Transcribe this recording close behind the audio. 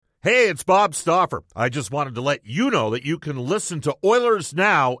Hey, it's Bob Stauffer. I just wanted to let you know that you can listen to Oilers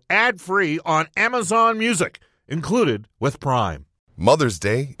Now ad-free on Amazon Music, included with Prime. Mother's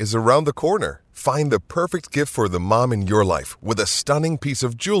Day is around the corner. Find the perfect gift for the mom in your life with a stunning piece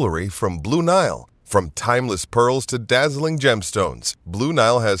of jewelry from Blue Nile. From timeless pearls to dazzling gemstones, Blue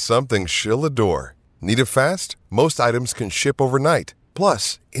Nile has something she'll adore. Need it fast? Most items can ship overnight.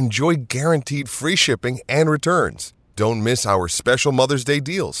 Plus, enjoy guaranteed free shipping and returns. Don't miss our special Mother's Day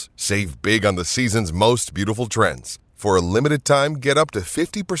deals. Save big on the season's most beautiful trends. For a limited time, get up to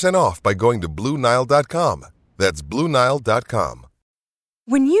 50% off by going to BlueNile.com. That's BlueNile.com.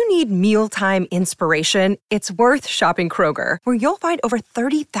 When you need mealtime inspiration, it's worth shopping Kroger, where you'll find over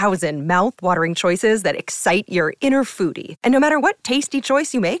 30,000 mouth-watering choices that excite your inner foodie. And no matter what tasty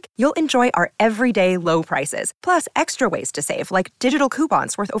choice you make, you'll enjoy our everyday low prices, plus extra ways to save, like digital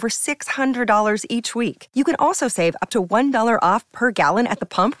coupons worth over $600 each week. You can also save up to $1 off per gallon at the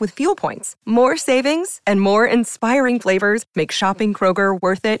pump with fuel points. More savings and more inspiring flavors make shopping Kroger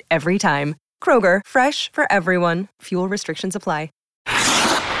worth it every time. Kroger, fresh for everyone. Fuel restrictions apply.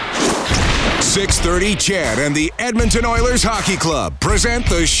 6:30 Chad and the Edmonton Oilers Hockey Club present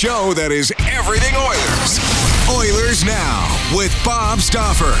the show that is everything Oilers. Oilers Now with Bob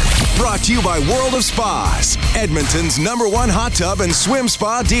Stauffer. Brought to you by World of Spas, Edmonton's #1 hot tub and swim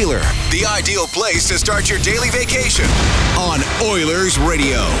spa dealer. The ideal place to start your daily vacation on Oilers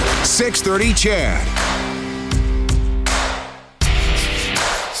Radio. 6:30 Chad.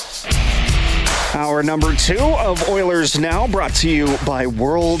 Hour number 2 of Oilers Now, brought to you by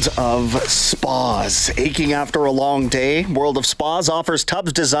World of Spas. Aching after a long day, World of Spas offers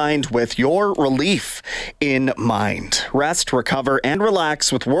tubs designed with your relief in mind. Rest, recover, and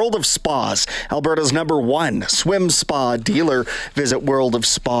relax with World of Spas, Alberta's #1 swim spa dealer. Visit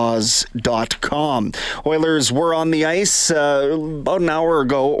worldofspas.com. Oilers were on the ice about an hour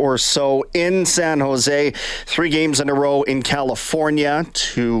ago or so in San Jose. 3 games in a row in California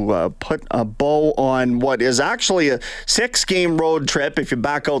to put a bow on what is actually a 6-game road trip. If you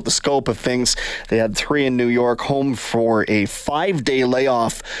back out the scope of things, they had 3 in New York, home for a 5-day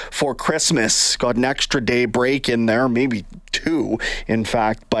layoff for Christmas. Got an extra day break in there, maybe 2, in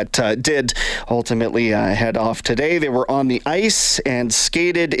fact, but did ultimately head off today. They were on the ice and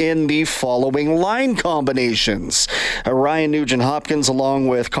skated in the following line combinations. Ryan Nugent-Hopkins along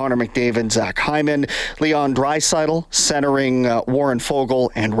with Connor McDavid, Zach Hyman, Leon Draisaitl centering Warren Foegele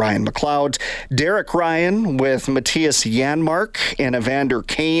and Ryan McLeod, Derek Ryan with Matthias Janmark and Evander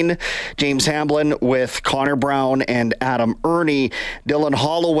Kane, James Hamblin with Connor Brown and Adam Ernie. Dylan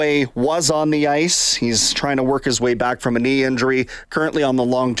Holloway was on the ice. He's trying to work his way back from a knee injury, currently on the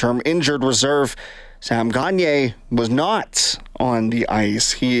long-term injured reserve. Sam Gagner was not on the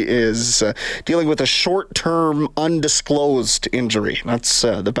ice. He is dealing with a short-term undisclosed injury. That's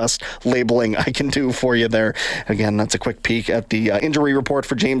the best labeling I can do for you there. Again, that's a quick peek at the injury report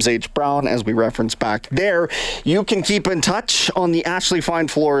for James H. Brown as we reference back there. You can keep in touch on the Ashley Fine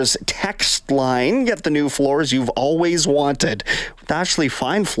Floors text line. Get the new floors you've always wanted with Ashley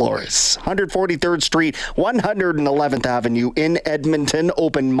Fine Floors. 143rd Street, 111th Avenue in Edmonton.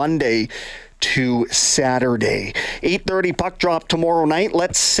 Open Monday to Saturday. 8:30 puck drop tomorrow night.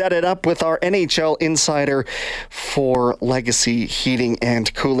 Let's set it up with our NHL insider for Legacy Heating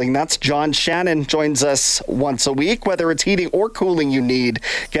and Cooling. That's John Shannon. Joins us once a week. Whether it's heating or cooling you need,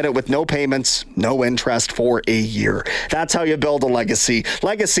 get it with no payments, no interest for a year. That's how you build a legacy.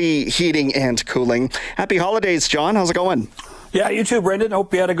 Legacy Heating and Cooling. Happy holidays, John. How's it going? Yeah, you too, Brendan.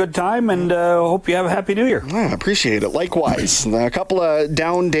 Hope you had a good time, and hope you have a happy New Year. I appreciate it. Likewise. A couple of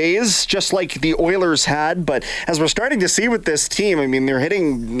down days, just like the Oilers had, but as we're starting to see with this team, I mean, they're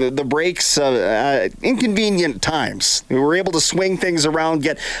hitting the breaks at inconvenient times. They were able to swing things around,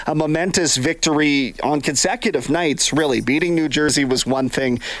 get a momentous victory on consecutive nights, really. Beating New Jersey was one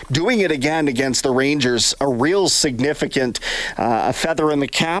thing. Doing it again against the Rangers, a real significant feather in the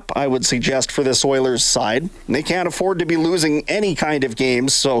cap, I would suggest, for this Oilers side. They can't afford to be losing any kind of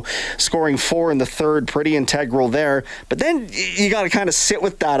games, so scoring 4 in the third, pretty integral there. But then you got to kind of sit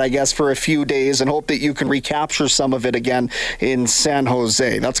with that, I guess, for a few days and hope that you can recapture some of it again in San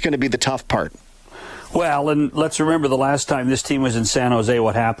Jose. That's going to be the tough part. Well, and let's remember the last time this team was in San Jose,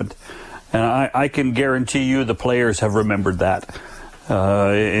 what happened. And I can guarantee you the players have remembered that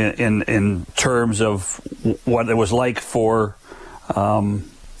in terms of what it was like for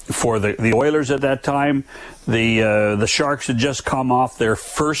the Oilers at that time. The Sharks had just come off their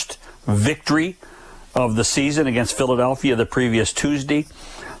first victory of the season against Philadelphia the previous Tuesday.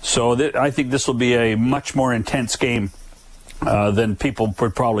 So I think this will be a much more intense game than people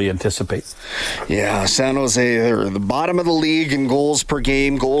would probably anticipate. Yeah, San Jose, they're the bottom of the league in goals per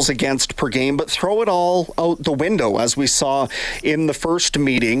game, goals against per game, but throw it all out the window, as we saw in the first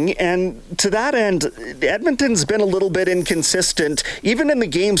meeting. And to that end, Edmonton's been a little bit inconsistent, even in the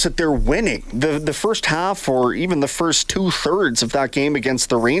games that they're winning. The first half, or even the first 2/3 of that game against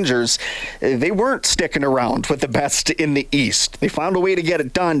the Rangers, they weren't sticking around with the best in the East. They found a way to get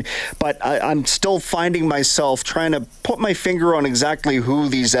it done, but I'm still finding myself trying to put my finger on exactly who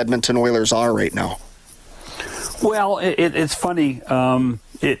these Edmonton Oilers are right now. Well, it's funny.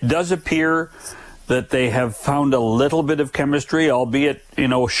 It does appear that they have found a little bit of chemistry, albeit,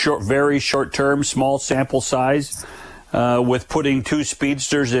 very short term, small sample size, with putting two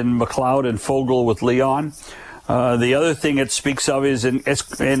speedsters in McLeod and Foegele with Leon. The other thing it speaks of is, and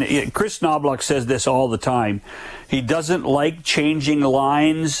Chris Knobloch says this all the time, he doesn't like changing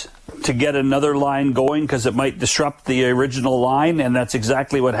lines to get another line going because it might disrupt the original line, and that's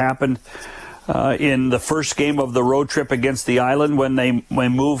exactly what happened in the first game of the road trip against the Island when they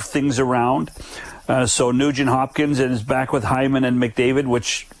moved things around. So Nugent-Hopkins is back with Hyman and McDavid,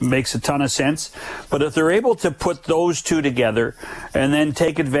 which makes a ton of sense. But if they're able to put those two together and then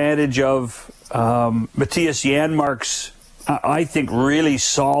take advantage of Matthias Janmark's, I think, really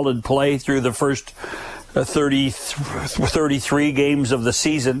solid play through the first 33 games of the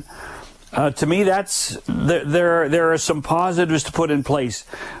season, to me, there are some positives to put in place,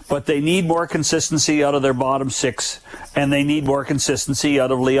 but they need more consistency out of their bottom six, and they need more consistency out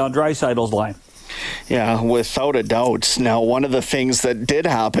of Leon Draisaitl's line. Yeah, without a doubt. Now, one of the things that did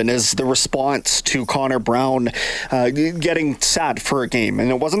happen is the response to Connor Brown getting sat for a game.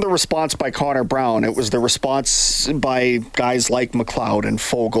 And it wasn't the response by Connor Brown. It was the response by guys like McLeod and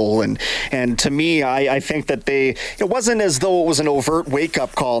Foegele. And to me, I think that it wasn't as though it was an overt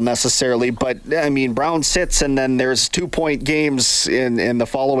wake-up call necessarily, but, I mean, Brown sits and then there's 2-point games in the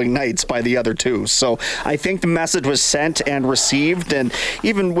following nights by the other two. So I think the message was sent and received, and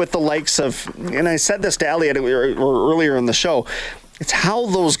even with the likes of... And I said this to Elliot earlier in the show, it's how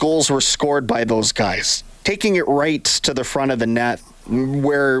those goals were scored by those guys. Taking it right to the front of the net,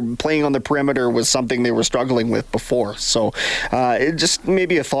 where playing on the perimeter was something they were struggling with before. So it just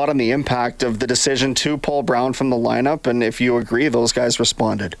maybe a thought on the impact of the decision to pull Brown from the lineup, and if you agree, those guys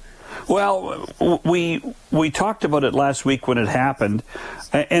responded. Well, we talked about it last week when it happened,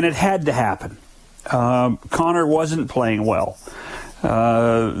 and it had to happen. Connor wasn't playing well.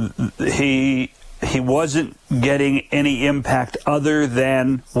 He wasn't getting any impact other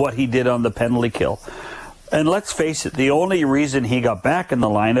than what he did on the penalty kill. And let's face it, the only reason he got back in the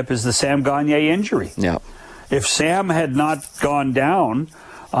lineup is the Sam Gagner injury. Yeah. If Sam had not gone down,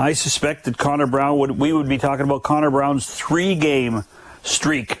 I suspect that we would be talking about Connor Brown's 3-game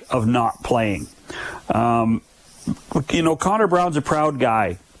streak of not playing. Connor Brown's a proud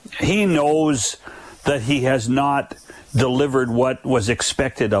guy. He knows that he has not delivered what was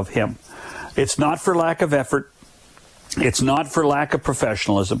expected of him. It's not for lack of effort. It's not for lack of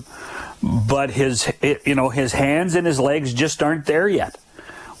professionalism, but his hands and his legs just aren't there yet.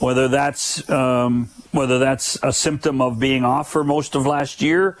 Whether that's a symptom of being off for most of last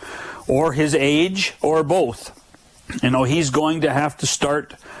year, or his age, or both. He's going to have to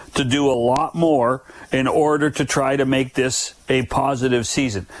start to do a lot more in order to try to make this a positive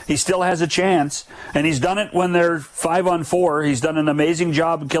season. He still has a chance, and he's done it when they're 5-on-4. He's done an amazing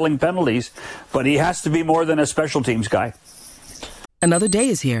job of killing penalties, but he has to be more than a special teams guy. Another day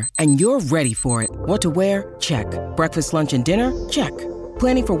is here, and you're ready for it. What to wear? Check. Breakfast, lunch, and dinner? Check.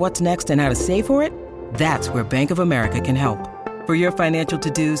 Planning for what's next and how to save for it? That's where Bank of America can help. For your financial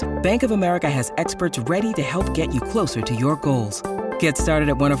to-dos, Bank of America has experts ready to help get you closer to your goals. Get started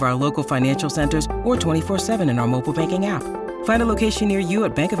at one of our local financial centers or 24/7 in our mobile banking app. Find a location near you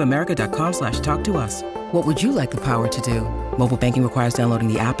at bankofamerica.com/talktous. What would you like the power to do? Mobile banking requires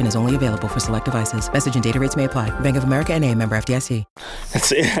downloading the app and is only available for select devices. Message and data rates may apply. Bank of America NA, member FDIC.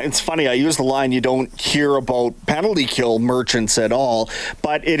 It's funny. I use the line, you don't hear about penalty kill merchants at all,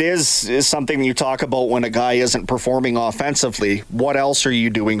 but it is something you talk about when a guy isn't performing offensively. What else are you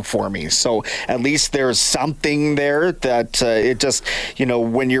doing for me? So at least there's something there that it just,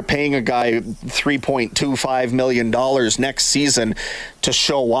 when you're paying a guy $3.25 million next season to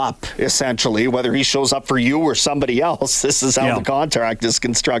show up, essentially, whether he shows up for you or somebody else, this is how the contract is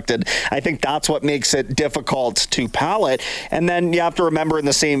constructed. I think that's what makes it difficult to palate. And then you have to remember, in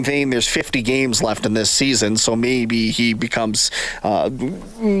the same vein, there's 50 games left in this season, so maybe he becomes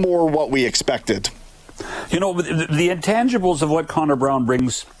more what we expected. The intangibles of what Connor Brown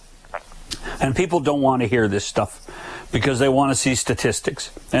brings, and people don't want to hear this stuff because they want to see statistics,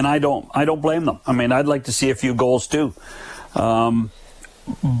 and I don't blame them. I mean, I'd like to see a few goals too.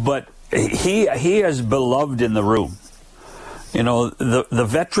 But he is beloved in the room. You know, the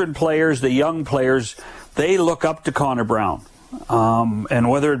veteran players, the young players, they look up to Connor Brown. And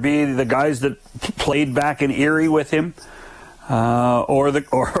whether it be the guys that played back in Erie with him,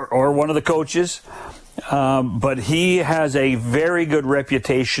 or one of the coaches, but he has a very good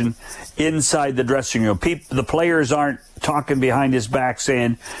reputation inside the dressing room. The players aren't talking behind his back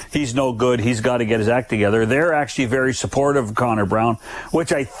saying he's no good, he's got to get his act together. They're actually very supportive of Connor Brown,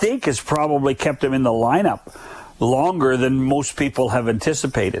 which I think has probably kept him in the lineup longer than most people have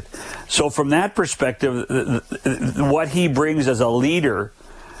anticipated. So from that perspective, what he brings as a leader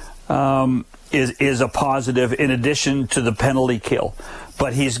is a positive in addition to the penalty kill.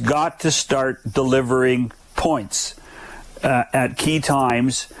 But he's got to start delivering points at key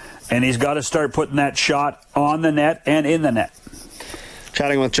times, and he's got to start putting that shot on the net and in the net.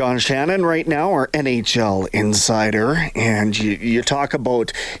 Chatting with John Shannon right now, our NHL insider, and you talk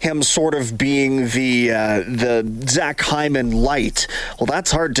about him sort of being the Zach Hyman light. Well, that's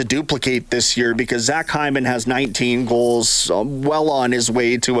hard to duplicate this year because Zach Hyman has 19 goals, well on his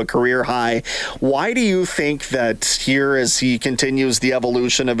way to a career high. Why do you think that here, as he continues the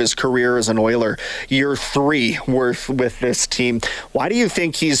evolution of his career as an Oiler, year 3 with this team, why do you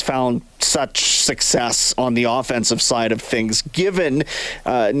think he's found such success on the offensive side of things, given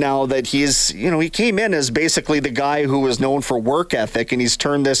now that he came in as basically the guy who was known for work ethic, and he's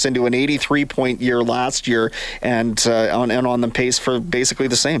turned this into an 83-point year last year and on the pace for basically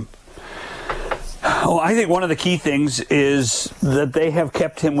the same? Well, I think one of the key things is that they have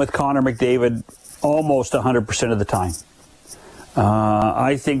kept him with Connor McDavid almost 100% of the time.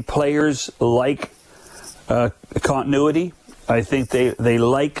 I think players like continuity. I think they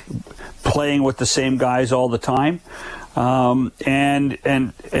like playing with the same guys all the time, and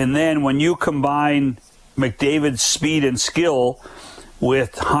then when you combine McDavid's speed and skill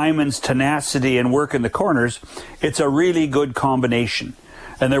with Hyman's tenacity and work in the corners, it's a really good combination.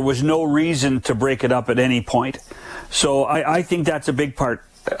 And there was no reason to break it up at any point. So I think that's a big part,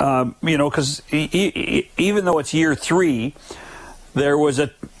 because even though it's year 3. There was a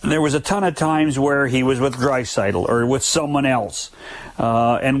ton of times where he was with Draisaitl or with someone else,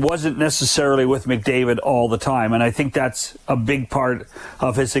 and wasn't necessarily with McDavid all the time. And I think that's a big part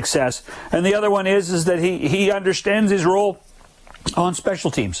of his success. And the other one is that he understands his role on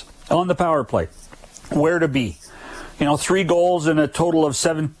special teams, on the power play, where to be. 3 goals and a total of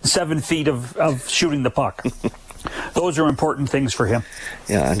 7 feet of shooting the puck. Those are important things for him.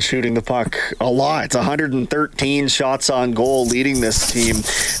 Yeah, and shooting the puck a lot. 113 shots on goal, leading this team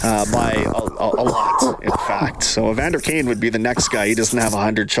by a lot, in fact. So Evander Kane would be the next guy. He doesn't have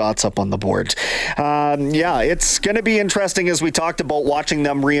 100 shots up on the board. It's going to be interesting, as we talked about, watching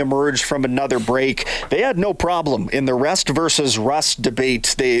them reemerge from another break. They had no problem in the rest versus rust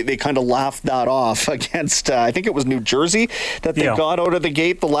debate. They kind of laughed that off against, I think it was New Jersey, that they got out of the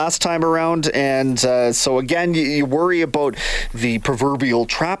gate the last time around. And so again, you worry about the proverbial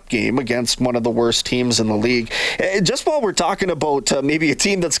trap game against one of the worst teams in the league. Just while we're talking about maybe a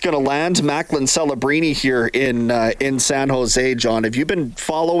team that's going to land, Macklin Celebrini here in San Jose, John, have you been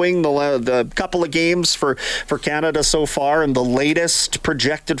following the couple of games for Canada so far and the latest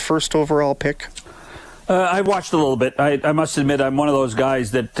projected first overall pick? I watched a little bit. I must admit, I'm one of those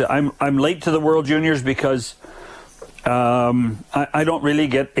guys that I'm late to the World Juniors because I don't really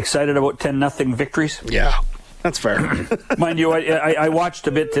get excited about 10-0 victories. Yeah. That's fair. Mind you, I watched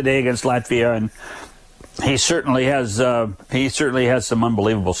a bit today against Latvia, and he certainly has some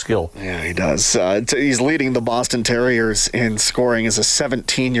unbelievable skill. Yeah, he does. He's leading the Boston Terriers in scoring as a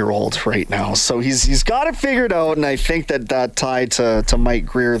 17-year-old right now. So he's got it figured out, and I think that tie to Mike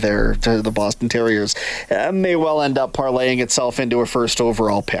Greer there, to the Boston Terriers, may well end up parlaying itself into a first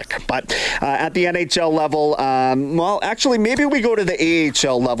overall pick. But at the NHL level, actually, maybe we go to the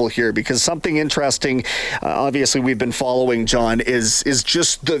AHL level here, because something interesting, obviously we've been following, John, is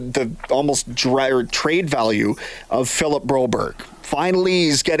just the almost trade value of Philip Broberg. Finally,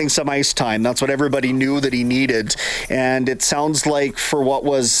 he's getting some ice time. That's what everybody knew that he needed. And it sounds like for what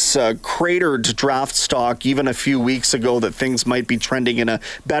was cratered draft stock even a few weeks ago, that things might be trending in a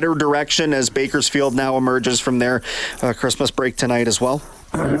better direction as Bakersfield now emerges from their Christmas break tonight as well.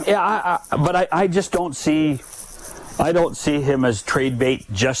 Yeah, but I just don't see him as trade bait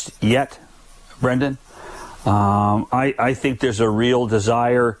just yet, Brendan. I think there's a real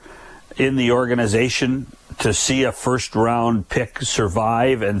desire in the organization to see a first-round pick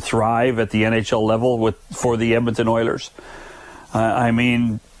survive and thrive at the NHL level for the Edmonton Oilers. I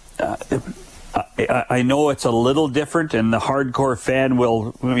know it's a little different, and the hardcore fan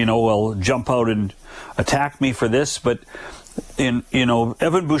will jump out and attack me for this, but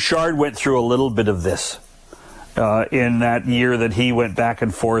Evan Bouchard went through a little bit of this in that year that he went back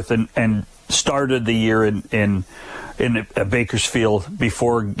and forth and started the year in Bakersfield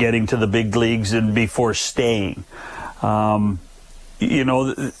before getting to the big leagues and before staying. Broberg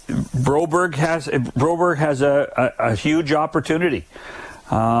has a huge opportunity,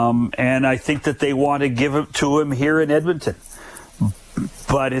 and I think that they want to give it to him here in Edmonton.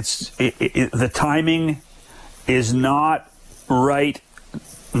 But the timing is not right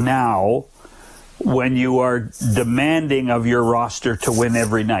now when you are demanding of your roster to win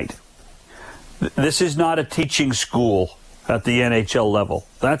every night. This is not a teaching school at the NHL level.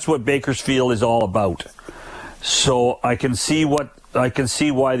 That's what Bakersfield is all about. So I can see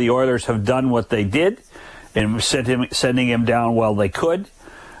why the Oilers have done what they did and sending him down while they could.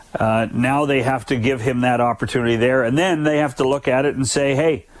 Now they have to give him that opportunity there, and then they have to look at it and say,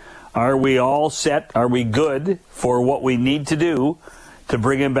 hey, are we all set? Are we good for what we need to do to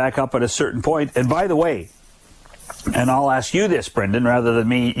bring him back up at a certain point? And by the way, and I'll ask you this, Brendan, rather than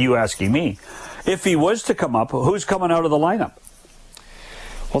you asking me, if he was to come up, who's coming out of the lineup?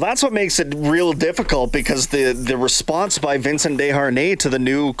 Well, that's what makes it real difficult, because the response by Vincent Desharnais to the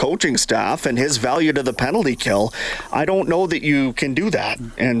new coaching staff and his value to the penalty kill, I don't know that you can do that.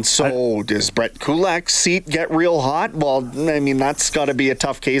 And so does Brett Kulak's seat get real hot? Well, I mean, that's got to be a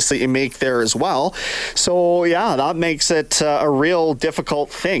tough case that you make there as well. So, yeah, that makes it a real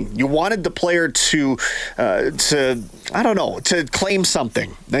difficult thing. You wanted the player to claim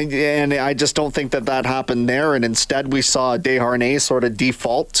something. And I just don't think that happened there. And instead we saw Desharnais sort of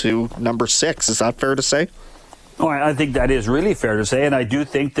default to number 6. Is that fair to say? Oh, I think that is really fair to say. And I do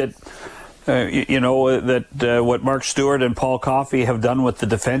think that, what Mark Stewart and Paul Coffey have done with the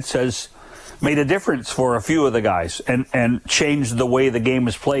defense has made a difference for a few of the guys and changed the way the game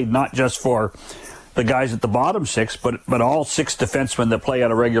is played, not just for the guys at the bottom 6, but all 6 defensemen that play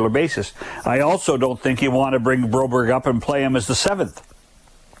on a regular basis. I also don't think you want to bring Broberg up and play him as the 7th.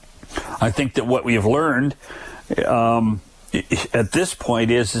 I think that what we have learned at this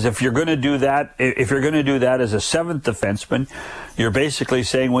point is that if you're going to do that as a 7th defenseman, you're basically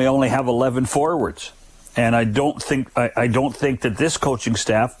saying we only have 11 forwards. And I don't think that this coaching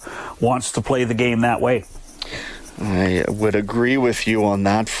staff wants to play the game that way. I would agree with you on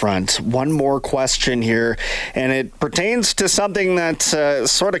that front. One more question here, and it pertains to something that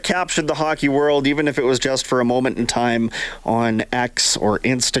sort of captured the hockey world, even if it was just for a moment in time on X or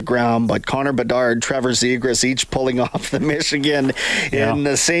Instagram. But Connor Bedard, Trevor Zegras, each pulling off the Michigan in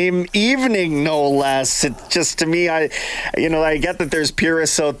the same evening, no less. It just, to me, I get that there's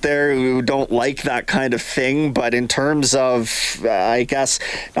purists out there who don't like that kind of thing, but in terms of, I guess,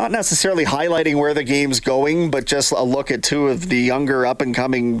 not necessarily highlighting where the game's going, but just a look at 2 of the younger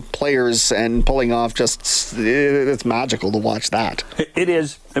up-and-coming players and pulling off, it's magical to watch that. It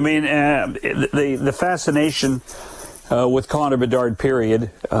is. I mean, the fascination with Connor Bedard,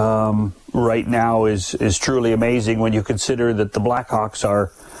 period, right now is truly amazing when you consider that the Blackhawks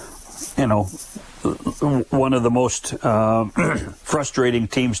are, one of the most frustrating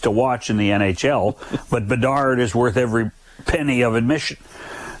teams to watch in the NHL, but Bedard is worth every penny of admission.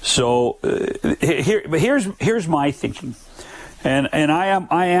 So here's my thinking, and I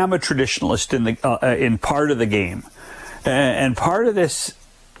am a traditionalist in part of the game, and part of this,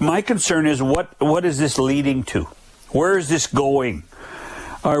 my concern is what is this leading to? Where is this going?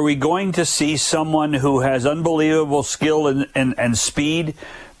 Are we going to see someone who has unbelievable skill and speed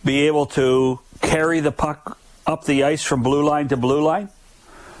be able to carry the puck up the ice from blue line to blue line?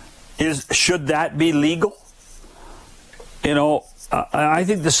 Should that be legal? I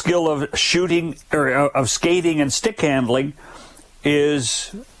think the skill of shooting or of skating and stick handling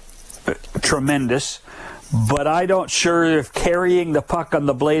is tremendous, but I don't sure if carrying the puck on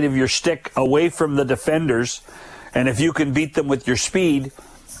the blade of your stick away from the defenders, and if you can beat them with your speed,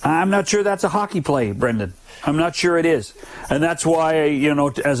 I'm not sure that's a hockey play, Brendan. I'm not sure it is. And that's why,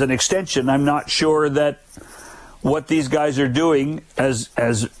 as an extension, I'm not sure that what these guys are doing, as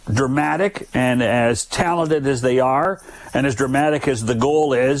dramatic and as talented as they are, and as dramatic as the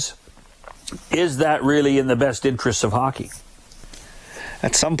goal is that really in the best interests of hockey?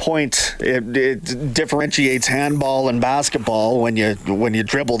 At some point, it differentiates handball and basketball when you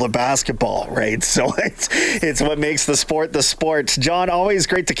dribble the basketball, right? So it's what makes the sport the sport. John, always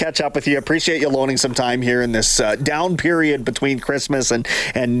great to catch up with you. Appreciate you loaning some time here in this down period between Christmas and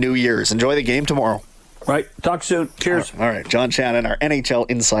New Year's. Enjoy the game tomorrow. Right. Talk soon. Cheers. All right. John Shannon, our NHL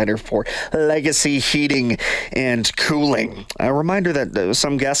insider for Legacy Heating and Cooling. A reminder that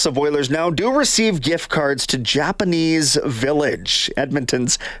some guests of Oilers Now do receive gift cards to Japanese Village,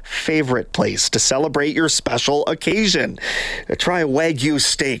 Edmonton's favorite place to celebrate your special occasion. Try a Wagyu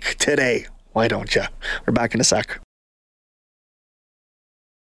steak today. Why don't you? We're back in a sec.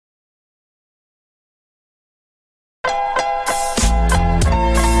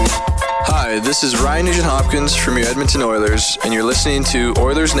 Hi, this is Ryan Nugent-Hopkins from your Edmonton Oilers, and you're listening to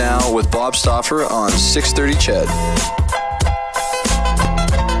Oilers Now with Bob Stauffer on 630 CHED.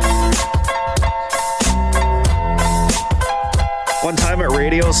 One time at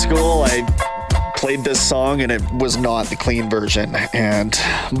radio school, I played this song and it was not the clean version. And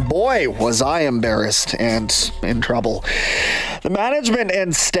boy, was I embarrassed and in trouble. The management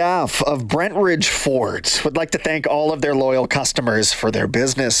and staff of Brentridge Ford would like to thank all of their loyal customers for their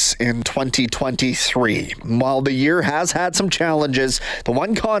business in 2023. While the year has had some challenges, the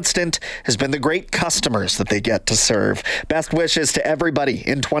one constant has been the great customers that they get to serve. Best wishes to everybody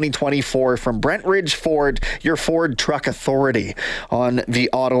in 2024 from Brentridge Ford, your Ford truck authority on the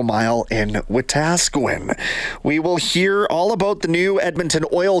Auto Mile in Wetaskiwin. We will hear all about the new Edmonton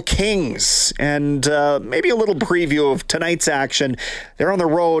Oil Kings and maybe a little preview of tonight's action. They're on the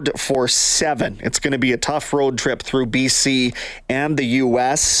road for 7. It's going to be a tough road trip through BC and the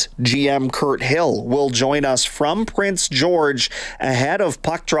U.S. GM Kurt Hill will join us from Prince George ahead of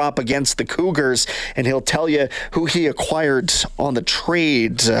puck drop against the Cougars, and he'll tell you who he acquired on the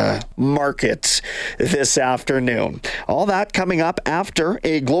trade market this afternoon. All that coming up after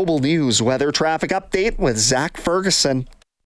a Global News weather traffic update with Zach Ferguson.